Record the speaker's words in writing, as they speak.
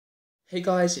Hey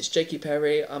guys, it's Jakey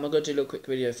Perry. I'm going to do a little quick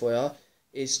video for you.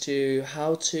 Is to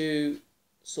how to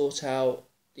sort out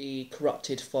the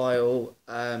corrupted file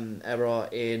error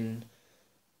in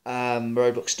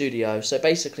ROBLOX Studio. So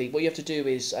basically, what you have to do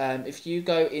is if you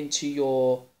go into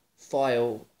your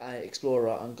file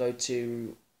explorer and go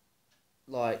to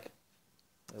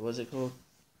what's it called?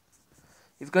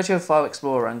 If you go to your file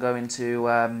explorer and go into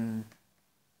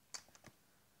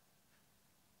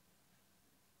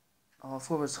oh, I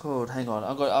thought it was called. Hang on,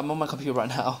 I'm on my computer right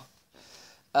now.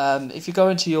 If you go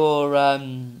into your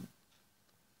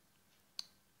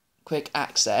quick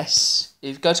access,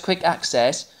 if you go to quick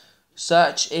access,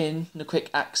 search in the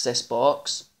quick access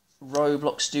box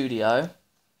ROBLOX Studio.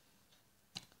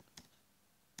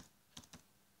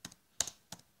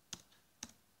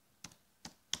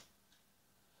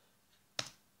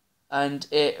 And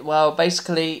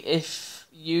basically, if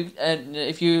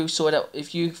you sort out,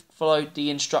 if you followed the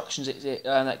instructions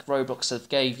that ROBLOX have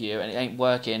gave you and it ain't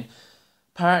working,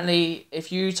 apparently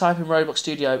if you type in ROBLOX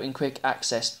Studio in quick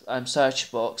access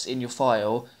search box in your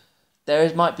file,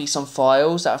 might be some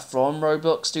files that are from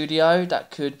ROBLOX Studio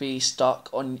that could be stuck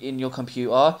in your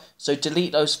computer. So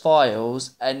delete those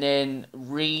files and then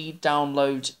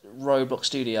re-download ROBLOX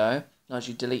Studio once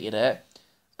you deleted it,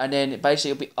 and then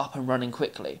it'll be up and running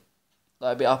quickly.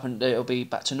 It'll be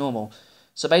back to normal.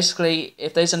 So basically,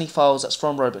 if there's any files that's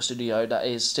from ROBLOX Studio that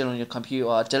is still on your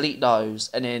computer, delete those,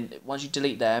 and then once you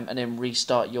delete them, and then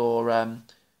restart your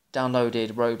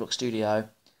downloaded ROBLOX Studio,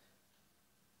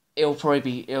 it'll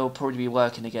probably be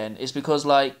working again. It's because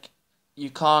you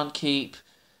can't keep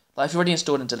if you already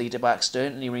installed and deleted by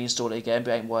accident and you reinstall it again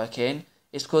but it ain't working.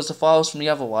 It's because the files from the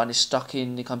other one is stuck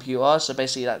in the computer. So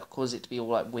basically that causes it to be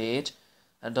all weird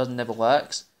and never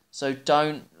works. So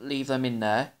don't leave them in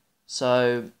there.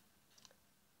 So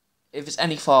if it's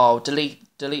any file, delete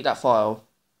that file,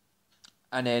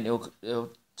 and then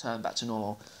it'll turn back to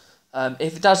normal.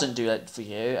 If it doesn't do that for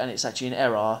you and it's actually an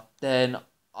error, then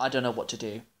I don't know what to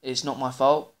do. It's not my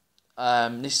fault.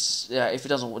 If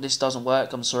this doesn't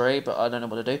work, I'm sorry, but I don't know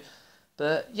what to do.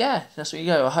 But yeah, that's what you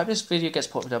go. I hope this video gets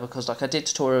popular because I did a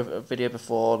tutorial video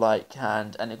before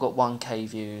and it got 1K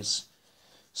views.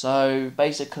 So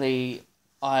basically,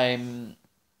 I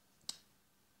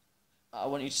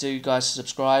want you guys to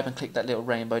subscribe and click that little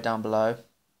rainbow down below.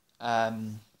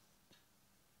 And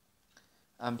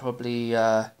probably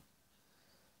yeah,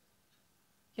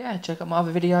 check out my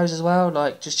other videos as well.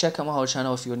 Just check out my whole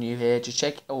channel if you're new here. Just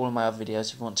check all of my other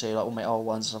videos if you want to, all my old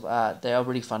ones and stuff like that. They are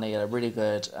really funny, they're really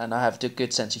good, and I have a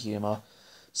good sense of humour.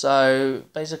 So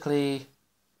basically,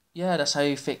 yeah, that's how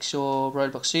you fix your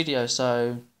ROBLOX Studio.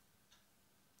 So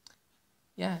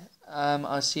yeah,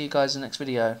 I'll see you guys in the next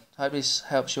video. Hope this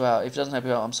helps you out. If it doesn't help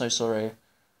you out, I'm so sorry.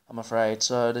 I'm afraid.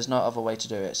 So there's no other way to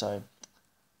do it. So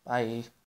bye.